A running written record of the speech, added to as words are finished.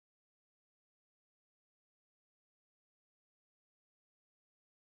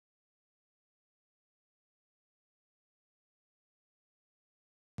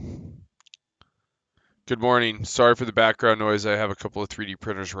Good morning. Sorry for the background noise. I have a couple of 3D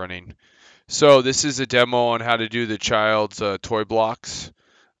printers running. So this is a demo on how to do the child's toy blocks.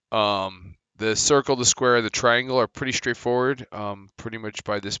 The circle, the square, and the triangle are pretty straightforward. Pretty much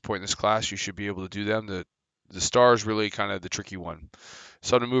by this point in this class, you should be able to do them. The star is really kind of the tricky one.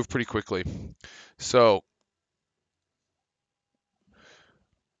 So I'm gonna move pretty quickly. So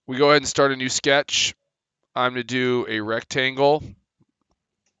we go ahead and start a new sketch. I'm gonna do a rectangle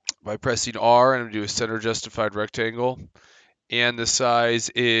by pressing R, and I'm gonna do a center justified rectangle. And the size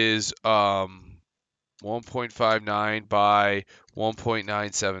is 1.59 by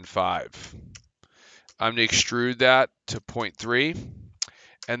 1.975. I'm going to extrude that to 0.3,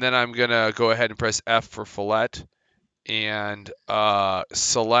 and then I'm going to go ahead and press F for fillet and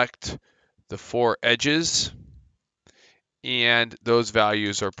select the 4 edges, and those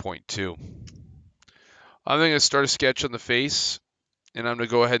values are 0.2. I'm going to start a sketch on the face, and I'm going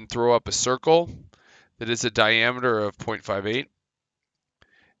to go ahead and throw up a circle that is a diameter of 0.58.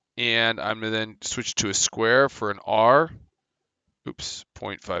 And I'm going to then switch to a square for an R. Oops,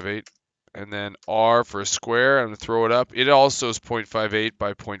 0.58. And then R for a square. I'm going to throw it up. It also is 0.58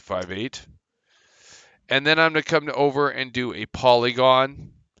 by 0.58. And then I'm going to come over and do a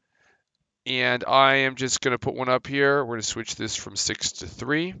polygon. And I am just going to put one up here. We're going to switch this from 6 to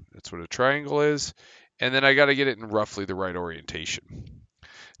 3. That's what a triangle is. And then I got to get it in roughly the right orientation.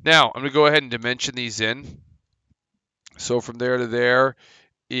 Now, I'm going to go ahead and dimension these in. So from there to there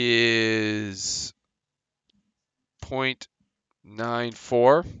is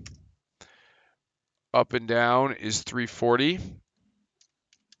 0.94. Up and down is 340.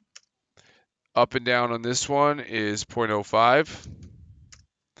 Up and down on this one is 0.05.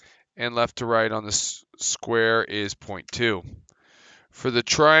 And left to right on the square is 0.2. For the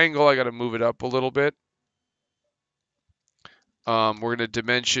triangle, I got to move it up a little bit. We're going to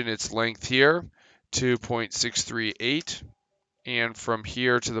dimension its length here to 0.638. And from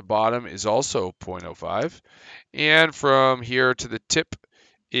here to the bottom is also 0.05. And from here to the tip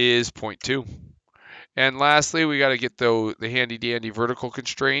is 0.2. And lastly, we got to get the handy dandy vertical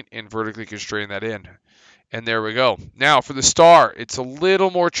constraint and vertically constrain that in. And there we go. Now for the star, it's a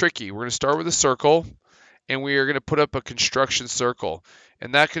little more tricky. We're going to start with a circle, and we are going to put up a construction circle.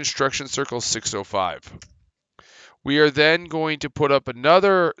 And that construction circle is 605. We are then going to put up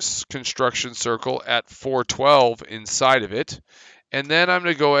another construction circle at 412 inside of it. And then I'm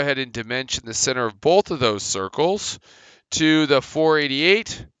going to go ahead and dimension the center of both of those circles to the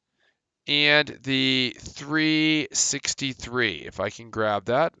 488 and the 363. If I can grab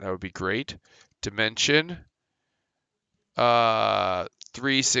that, that would be great. Dimension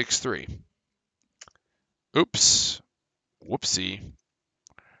 363. Oops. Whoopsie.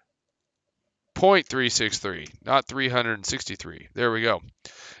 0.363, not 363. There we go.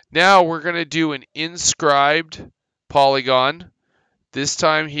 Now we're going to do an inscribed polygon. This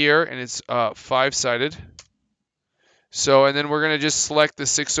time here, and it's 5-sided. So, and then we're going to just select the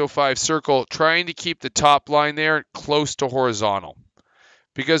 605 circle, trying to keep the top line there close to horizontal,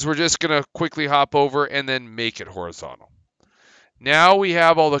 because we're just going to quickly hop over and then make it horizontal. Now we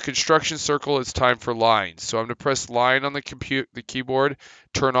have all the construction circle. It's time for lines. So I'm going to press line on the keyboard,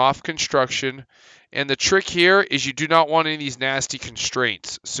 turn off construction. And the trick here is you do not want any of these nasty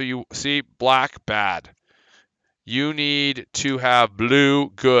constraints. So you see black, bad. You need to have blue,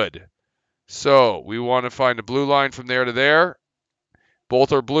 good. So we want to find a blue line from there to there.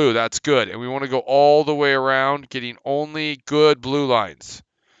 Both are blue. That's good. And we want to go all the way around, getting only good blue lines.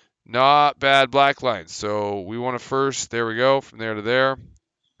 Not bad black lines. So we want to first, there we go, from there to there,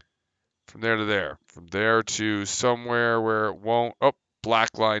 from there to there, from there to somewhere where it won't, oh,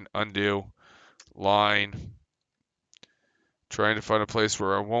 black line, undo, line. Trying to find a place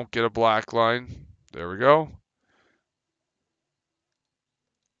where I won't get a black line. There we go.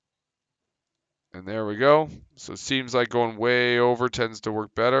 And there we go. So it seems like going way over tends to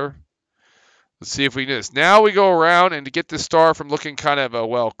work better. Let's see if we can do this. Now we go around, and to get this star from looking kind of,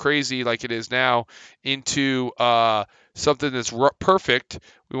 well, crazy like it is now into something that's perfect,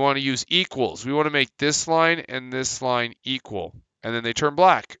 we want to use equals. We want to make this line and this line equal. And then they turn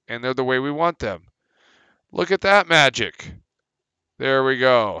black, and they're the way we want them. Look at that magic. There we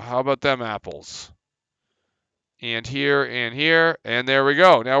go. How about them apples? And here, and there we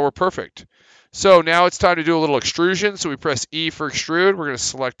go. Now we're perfect. So now it's time to do a little extrusion. So we press E for extrude. We're going to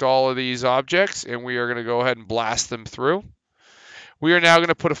select all of these objects, and we are going to go ahead and blast them through. We are now going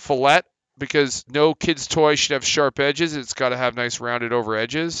to put a fillet, because no kid's toy should have sharp edges. It's got to have nice rounded over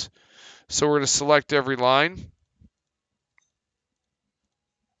edges. So we're going to select every line.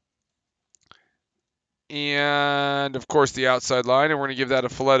 And, of course, the outside line, and we're going to give that a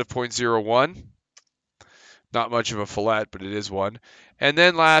fillet of 0.01. Not much of a fillet, but it is one. And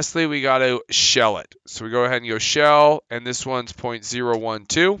then lastly, we got to shell it. So we go ahead and go shell, and this one's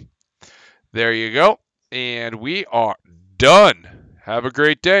 0.012. There you go. And we are done. Have a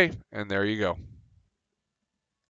great day, and there you go.